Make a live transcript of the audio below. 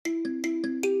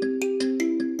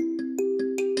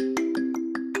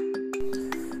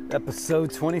Episode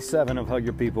 27 of Hug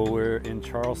Your People. We're in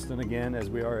Charleston again, as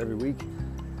we are every week.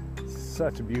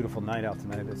 Such a beautiful night out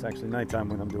tonight. It's actually nighttime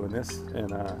when I'm doing this,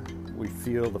 and we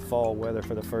feel the fall weather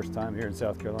for the first time here in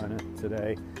South Carolina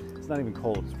today. It's not even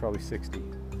cold, it's probably 60.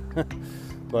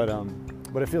 but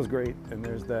it feels great, and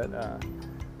there's that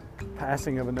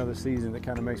passing of another season that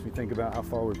kind of makes me think about how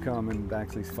far we've come in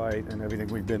Baxley's fight and everything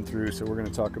we've been through. So we're going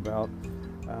to talk about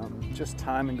just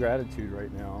time and gratitude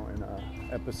right now in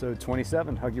episode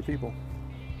 27, Hug Your People.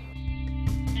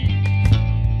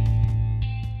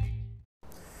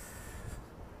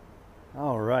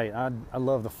 All right, I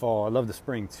love the fall. I love the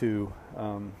spring too.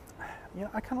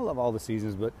 I kind of love all the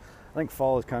seasons, but I think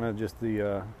fall is kind of just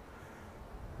the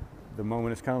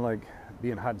moment. It's kind of like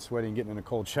being hot and sweaty and getting in a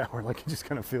cold shower. Like, it just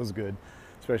kind of feels good,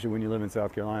 especially when you live in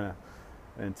South Carolina.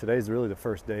 And today's really the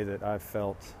first day that I've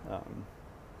felt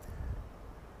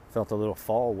a little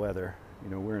fall weather. You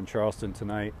know, we're in Charleston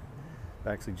tonight.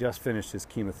 Baxley just finished his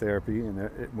chemotherapy, and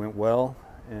it went well.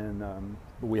 And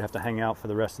we have to hang out for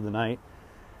the rest of the night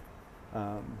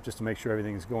just to make sure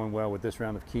everything's going well with this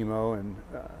round of chemo. And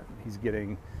he's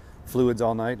getting fluids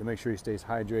all night to make sure he stays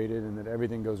hydrated and that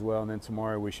everything goes well. And then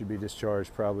tomorrow we should be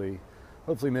discharged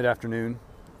hopefully mid-afternoon,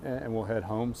 and we'll head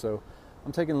home. So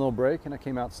I'm taking a little break, and I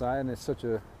came outside, and it's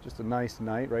just a nice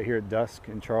night right here at dusk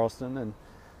in Charleston. And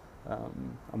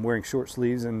I'm wearing short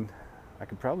sleeves, and I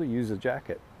could probably use a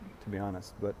jacket, to be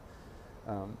honest. But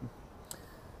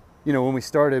when we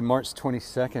started, March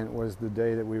 22nd was the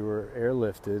day that we were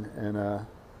airlifted, and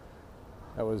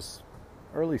that was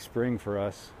early spring for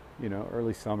us,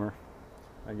 early summer,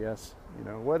 I guess.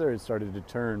 Weather had started to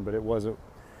turn, but it wasn't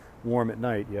warm at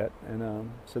night yet.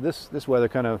 And so this weather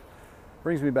kind of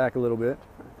brings me back a little bit,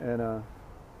 and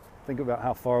think about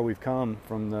how far we've come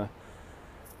from the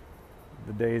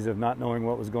days of not knowing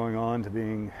what was going on to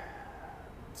being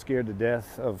scared to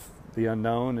death of the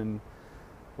unknown and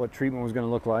what treatment was going to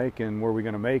look like and were we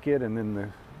going to make it, and then the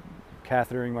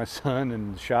cathetering my son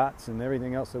and shots and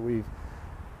everything else that we've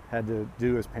had to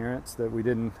do as parents that we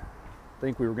didn't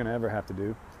think we were going to ever have to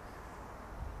do.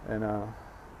 And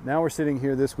now we're sitting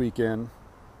here this weekend,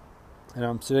 and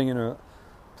I'm sitting in a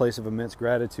place of immense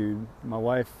gratitude. My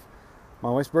wife's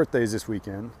birthday is this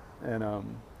weekend,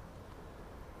 and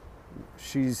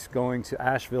she's going to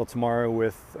Asheville tomorrow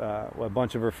with a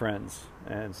bunch of her friends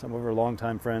and some of her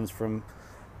longtime friends from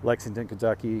Lexington,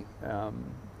 Kentucky.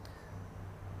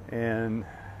 And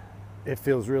it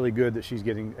feels really good that she's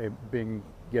getting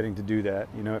to do that.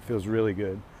 It feels really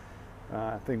good.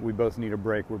 I think we both need a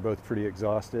break. We're both pretty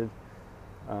exhausted,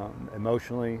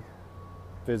 emotionally,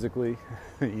 physically,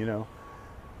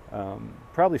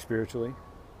 probably spiritually.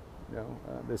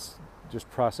 This just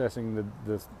processing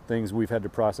the things we've had to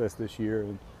process this year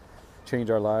and change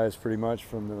our lives pretty much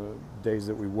from the days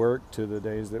that we work to the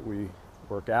days that we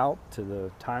work out to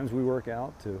the times we work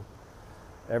out to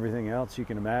everything else you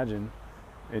can imagine.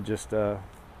 It just it's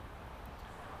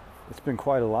been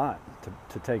quite a lot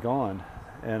to take on,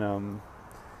 and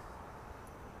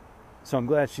so I'm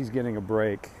glad she's getting a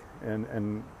break.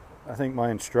 And I think my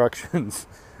instructions,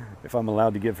 if I'm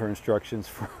allowed to give her instructions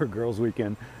for her girls'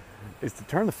 weekend, is to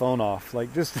turn the phone off.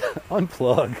 Like, just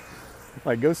unplug.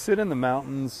 Like, go sit in the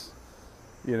mountains,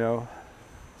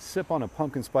 sip on a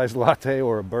pumpkin spice latte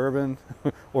or a bourbon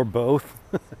or both,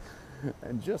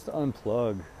 and just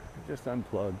unplug.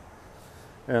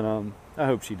 And I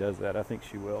hope she does that. I think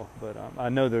she will. But I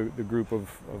know the group of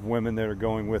women that are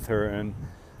going with her, and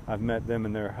I've met them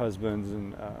and their husbands,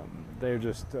 and they're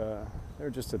just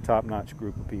a top-notch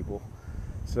group of people.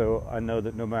 So I know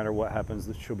that no matter what happens,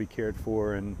 that she'll be cared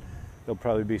for, and there'll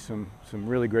probably be some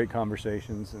really great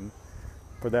conversations. And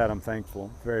for that, I'm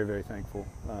thankful, very, very thankful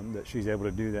that she's able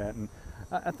to do that. And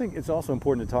I think it's also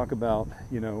important to talk about,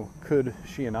 could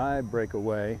she and I break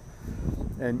away?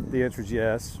 And the answer is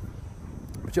yes.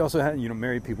 But you also have,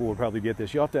 married people will probably get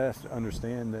this. You have to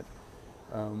understand that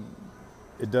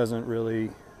it doesn't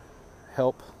really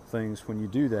help things when you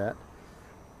do that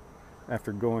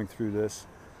after going through this.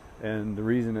 And the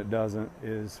reason it doesn't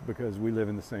is because we live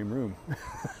in the same room.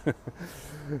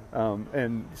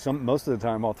 And most of the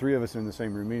time, all three of us are in the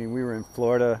same room. Meaning, we were in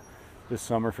Florida this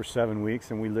summer for 7 weeks,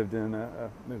 and we lived in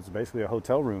it was basically a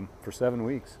hotel room for 7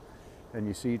 weeks. And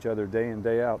you see each other day in,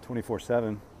 day out,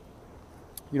 24/7.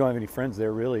 You don't have any friends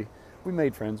there, really. We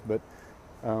made friends, but,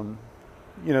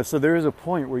 so there is a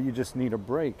point where you just need a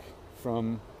break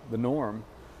from the norm,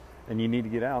 and you need to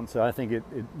get out. And so I think it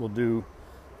will do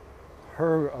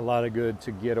her a lot of good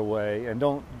to get away. And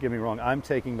don't get me wrong, I'm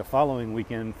taking the following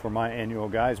weekend for my annual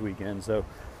guys weekend, so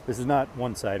this is not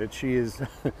one-sided. She's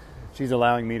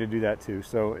allowing me to do that too.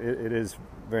 So it is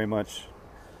very much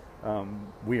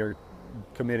we are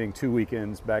committing 2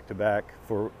 weekends back to back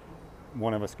for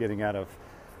one of us getting out of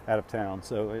town.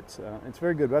 So it's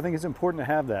very good. But I think it's important to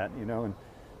have that, and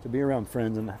to be around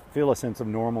friends and feel a sense of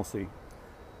normalcy.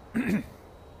 And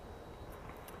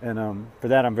for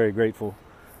that, I'm very grateful.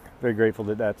 Very grateful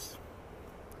that that's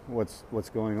what's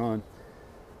going on.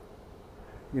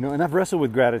 And I've wrestled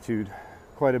with gratitude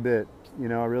quite a bit. I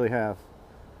really have.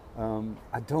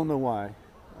 I don't know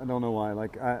why.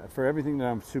 Like, for everything that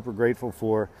I'm super grateful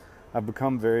for, I've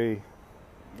become very,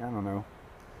 I don't know.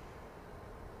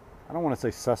 I don't want to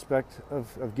say suspect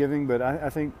of giving, but I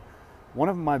think one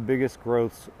of my biggest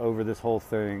growths over this whole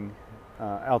thing,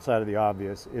 outside of the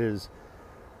obvious, is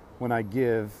when I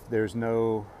give, there's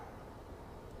no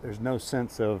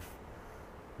sense of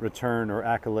return or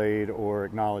accolade or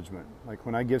acknowledgement. Like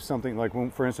when I give something, like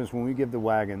for instance, when we give the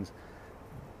wagons,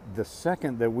 the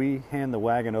second that we hand the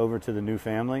wagon over to the new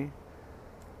family,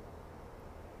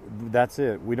 that's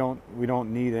it. We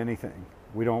don't need anything.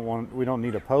 We don't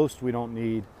need a post. We don't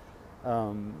need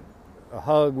a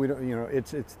hug. We don't.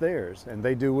 It's theirs, and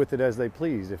they do with it as they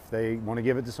please. If they want to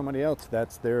give it to somebody else,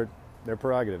 that's their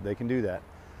prerogative. They can do that.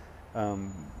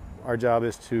 Our job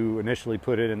is to initially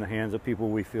put it in the hands of people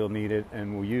we feel need it,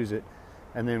 and we'll use it,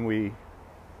 and then we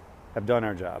have done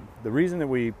our job. The reason that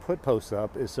we put posts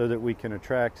up is so that we can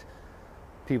attract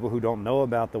people who don't know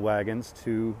about the wagons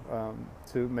to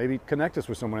maybe connect us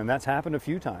with someone, and that's happened a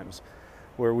few times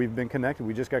where we've been connected.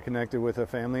 We just got connected with a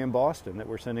family in Boston that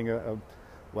we're sending a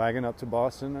wagon up to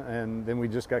Boston, and then we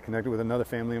just got connected with another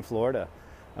family in Florida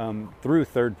through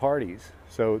third parties.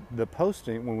 So the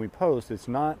posting, when we post, it's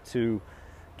not to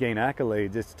gain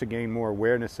accolades, it's to gain more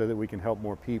awareness so that we can help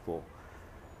more people.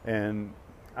 And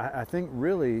I think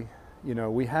really,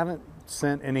 we haven't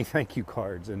sent any thank you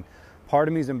cards, and part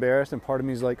of me is embarrassed and part of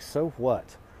me is like, so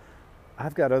what?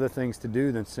 I've got other things to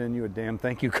do than send you a damn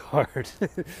thank you card.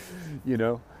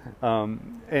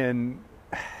 And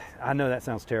I know that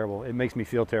sounds terrible. It makes me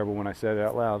feel terrible when I say it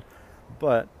out loud,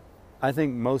 but I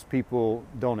think most people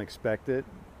don't expect it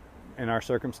in our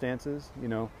circumstances,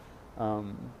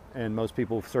 and most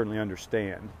people certainly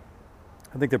understand.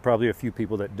 I think there are probably a few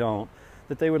people that don't,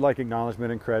 that they would like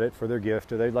acknowledgement and credit for their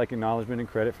gift, or they'd like acknowledgement and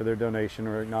credit for their donation,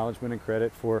 or acknowledgement and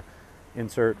credit for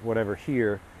insert whatever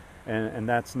here, and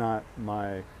that's not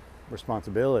my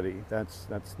responsibility. That's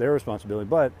their responsibility.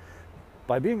 But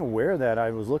by being aware of that,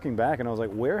 I was looking back and I was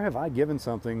like, where have I given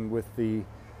something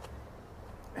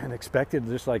and expected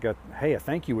just like a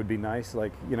thank you would be nice.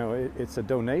 Like, it's a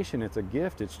donation, it's a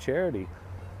gift, it's charity.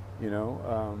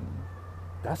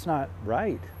 That's not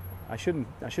right. I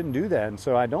shouldn't do that, and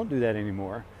so I don't do that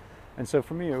anymore. And so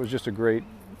for me, it was just a great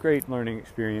learning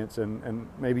experience, and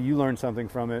maybe you learned something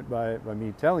from it by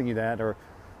me telling you that, or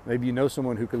maybe you know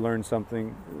someone who could learn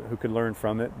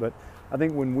from it. But I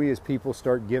think when we as people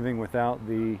start giving without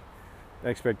the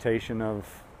expectation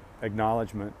of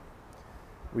acknowledgement,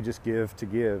 we just give to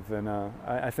give. And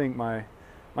I think my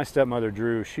stepmother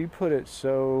Drew, she put it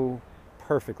so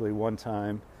perfectly one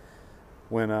time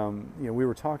when we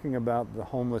were talking about the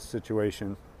homeless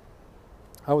situation.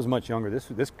 I was much younger.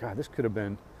 This could have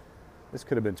been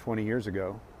 20 years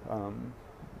ago.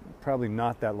 Probably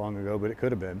not that long ago, but it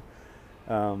could have been.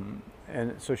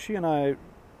 And so she and I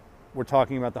were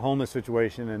talking about the homeless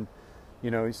situation,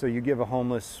 and so you give a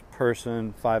homeless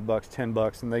person $5,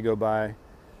 $10, and they go buy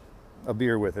a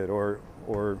beer with it, or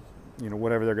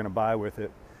whatever they're going to buy with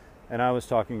it. And I was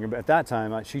talking about, at that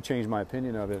time, she changed my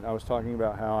opinion of it. I was talking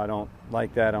about how I don't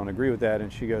like that, I don't agree with that,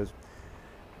 and she goes,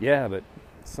 yeah, but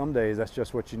some days that's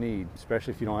just what you need,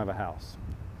 especially if you don't have a house.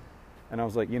 And I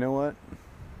was like, you know what?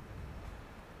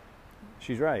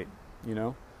 She's right.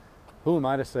 Who am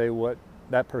I to say what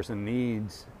that person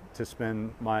needs to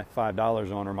spend my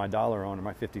 $5 on, or my $1 on, or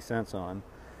my 50 cents on?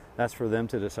 That's for them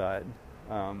to decide.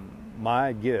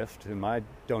 My gift and my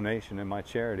donation and my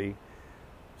charity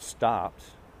stopped.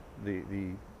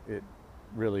 It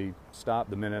really stopped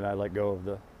the minute I let go of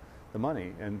the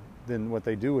money. And then what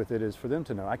they do with it is for them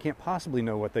to know. I can't possibly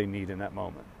know what they need in that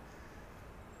moment.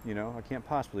 I can't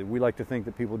possibly. We like to think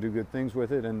that people do good things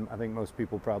with it, and I think most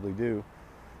people probably do.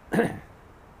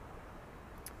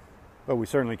 But we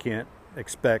certainly can't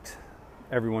expect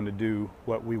everyone to do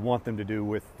what we want them to do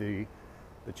with the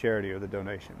charity or the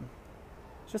donation.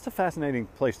 It's just a fascinating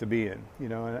place to be in,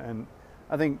 and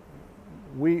I think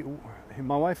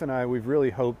my wife and I, we've really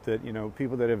hoped that,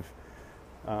 people that have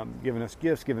given us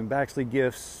gifts, given Baxley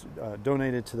gifts,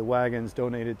 donated to the wagons,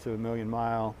 donated to A Million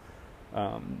Mile,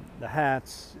 the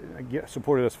hats,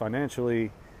 supported us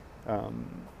financially.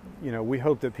 We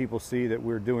hope that people see that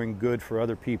we're doing good for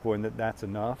other people, and that's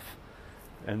enough,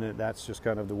 and that's just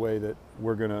kind of the way that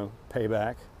we're going to pay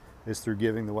back is through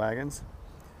giving the wagons,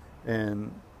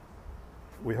 and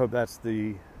we hope that's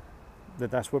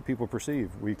what people perceive.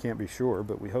 We can't be sure,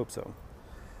 but we hope so.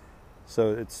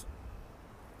 So it's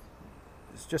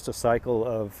just a cycle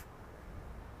of,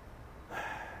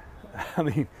 I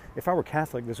mean, if I were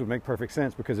Catholic, this would make perfect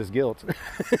sense because it's guilt.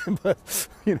 But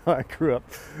I grew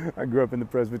up in the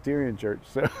Presbyterian church,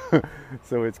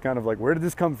 so it's kind of like, where did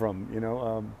this come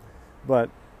from? But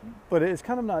it's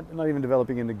kind of not even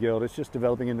developing into guilt. It's just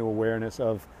developing into awareness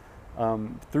of,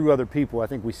 through other people, I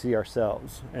think we see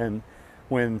ourselves. And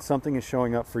when something is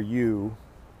showing up for you,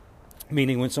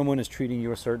 meaning when someone is treating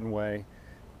you a certain way,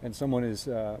 and someone is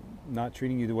not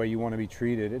treating you the way you want to be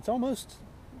treated, it's almost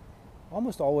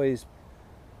always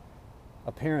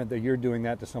apparent that you're doing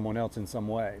that to someone else in some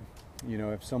way.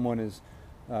 If someone is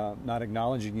not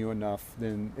acknowledging you enough,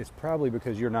 then it's probably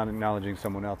because you're not acknowledging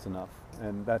someone else enough.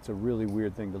 And that's a really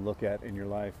weird thing to look at in your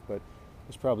life, but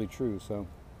it's probably true. So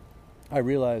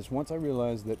once I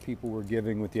realized that people were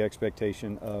giving with the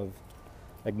expectation of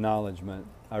acknowledgement,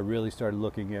 I really started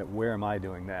looking at, where am I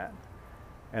doing that?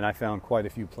 And I found quite a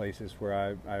few places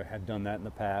where I had done that in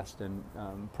the past, and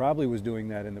probably was doing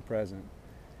that in the present.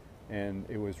 And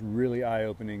it was really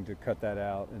eye-opening to cut that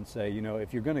out and say,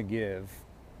 if you're going to give,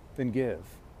 then give.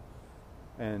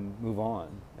 And move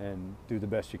on and do the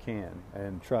best you can,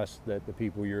 and trust that the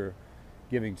people you're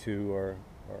giving to are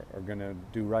going to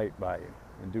do right by you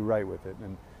and do right with it.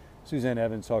 And Suzanne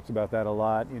Evans talks about that a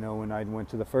lot. When I went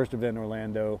to the first event in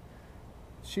Orlando,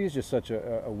 she's just such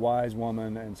a wise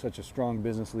woman and such a strong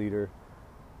business leader,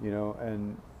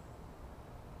 and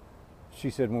she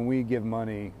said, when we give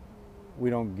money, we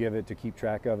don't give it to keep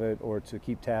track of it or to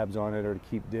keep tabs on it or to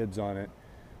keep dibs on it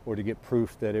or to get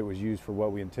proof that it was used for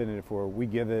what we intended it for. We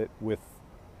give it with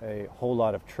a whole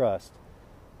lot of trust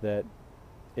that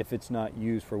if it's not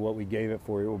used for what we gave it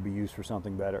for, it will be used for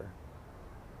something better.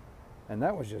 And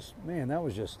that was just, that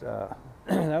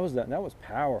was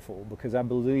powerful, because I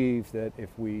believe that if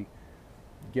we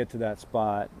get to that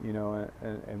spot,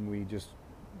 and we just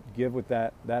give with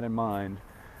that in mind,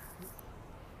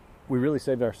 we really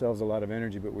saved ourselves a lot of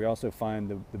energy, but we also find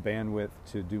the bandwidth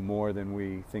to do more than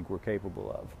we think we're capable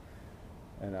of.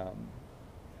 And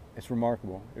it's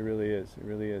remarkable. It really is. It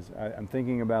really is. I'm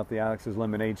thinking about the Alex's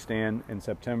Lemonade Stand in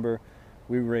September.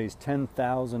 We raised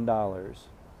 $10,000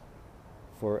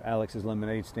 for Alex's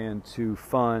Lemonade Stand to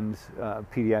fund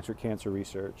pediatric cancer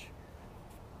research.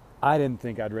 I didn't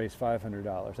think I'd raise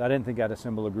 $500. I didn't think I'd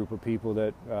assemble a group of people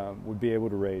that would be able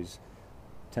to raise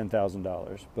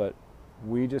 $10,000. But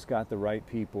we just got the right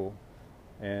people,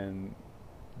 and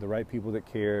the right people that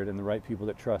cared, and the right people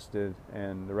that trusted,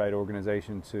 and the right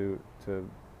organization to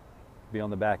be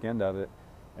on the back end of it.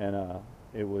 And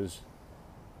it was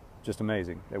just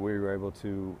amazing that we were able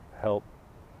to help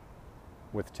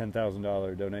with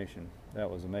 $10,000 donation. That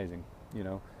was amazing,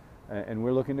 and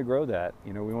we're looking to grow that.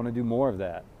 We want to do more of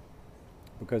that,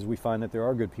 because we find that there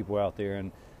are good people out there,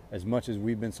 and as much as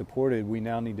we've been supported, we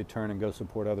now need to turn and go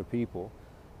support other people.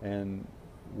 And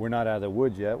we're not out of the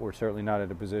woods yet. We're certainly not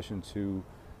in a position to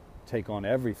take on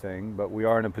everything, but we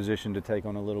are in a position to take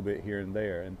on a little bit here and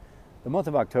there. And the month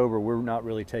of October, we're not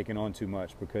really taking on too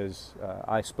much, because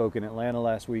I spoke in Atlanta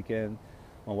last weekend.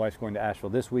 My wife's going to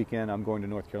Asheville this weekend. I'm going to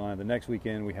North Carolina the next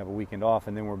weekend. We have a weekend off,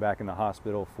 and then we're back in the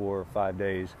hospital for 5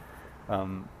 days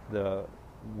the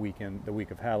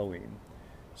week of Halloween.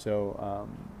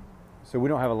 So we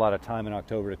don't have a lot of time in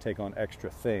October to take on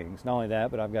extra things. Not only that,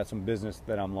 but I've got some business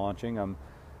that I'm launching. I'm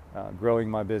growing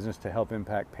my business to help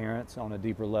impact parents on a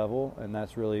deeper level, and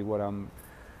that's really what I'm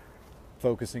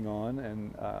focusing on.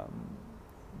 And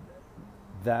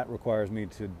that requires me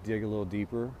to dig a little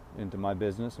deeper into my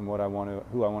business and who I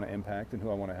want to impact and who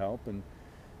I want to help. And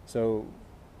so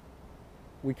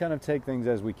we kind of take things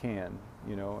as we can,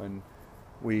 and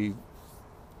we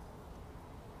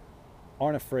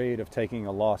aren't afraid of taking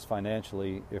a loss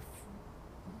financially if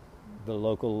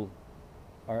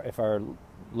our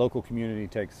local community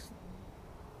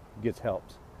gets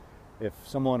helped. If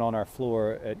someone on our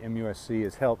floor at MUSC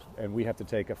is helped and we have to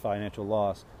take a financial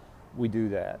loss, we do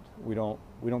that. We don't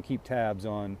keep tabs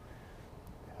on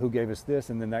who gave us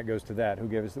this and then that goes to that. Who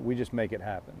gave us that? We just make it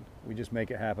happen. We just make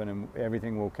it happen, and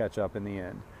everything will catch up in the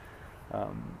end.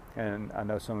 And I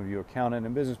know some of you accountant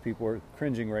and business people are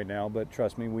cringing right now, but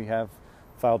trust me, we have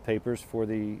filed papers for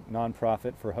the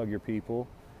nonprofit for Hug Your People.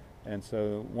 And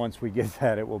so once we get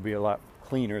that, it will be a lot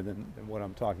cleaner than what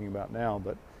I'm talking about now.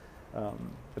 But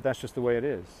that's just the way it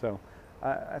is. So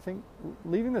I think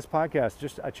leaving this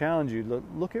podcast, I challenge you,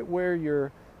 look at where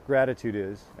your gratitude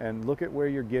is, and look at where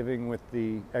you're giving with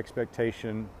the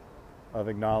expectation of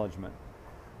acknowledgement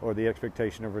or the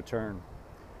expectation of return.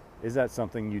 Is that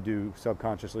something you do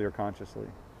subconsciously or consciously?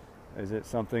 Is it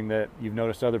something that you've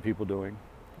noticed other people doing?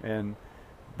 And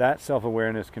that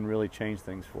self-awareness can really change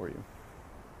things for you.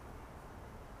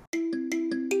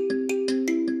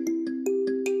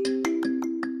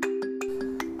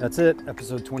 That's it,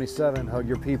 episode 27, Hug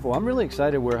Your People. I'm really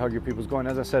excited where Hug Your People is going.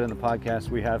 As I said in the podcast,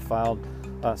 we have filed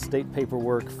state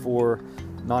paperwork for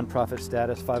nonprofit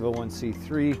status,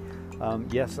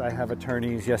 501c3. Yes, I have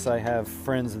attorneys. Yes, I have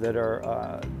friends that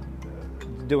are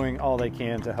doing all they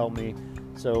can to help me.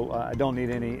 So I don't need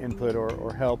any input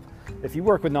or help. If you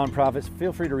work with nonprofits,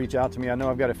 feel free to reach out to me. I know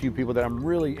I've got a few people that I'm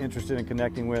really interested in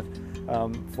connecting with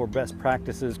for best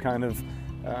practices kind of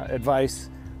advice.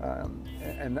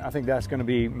 And I think that's going to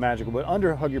be magical. But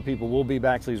under Hug Your People will be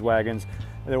Baxley's Wagons.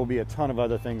 There will be a ton of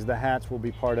other things. The hats will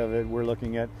be part of it. We're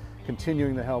looking at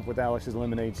continuing the help with Alex's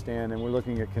Lemonade Stand, and we're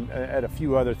looking at a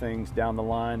few other things down the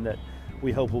line that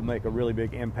we hope will make a really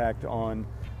big impact on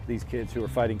these kids who are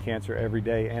fighting cancer every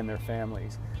day and their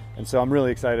families. And so I'm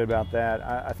really excited about that.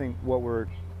 I think what we're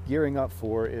gearing up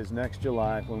for is next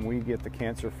July, when we get the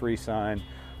cancer-free sign,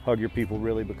 Hug Your People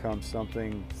really becomes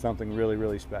something really,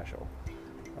 really special.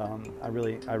 I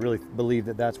really believe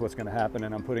that that's what's going to happen,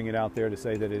 and I'm putting it out there to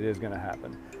say that it is going to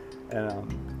happen.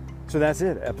 And so that's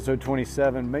it, episode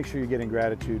 27. Make sure you're getting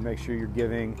gratitude. Make sure you're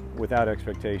giving without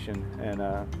expectation,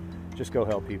 and just go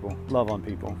help people. Love on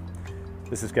people.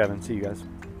 This is Kevin. See you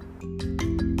guys.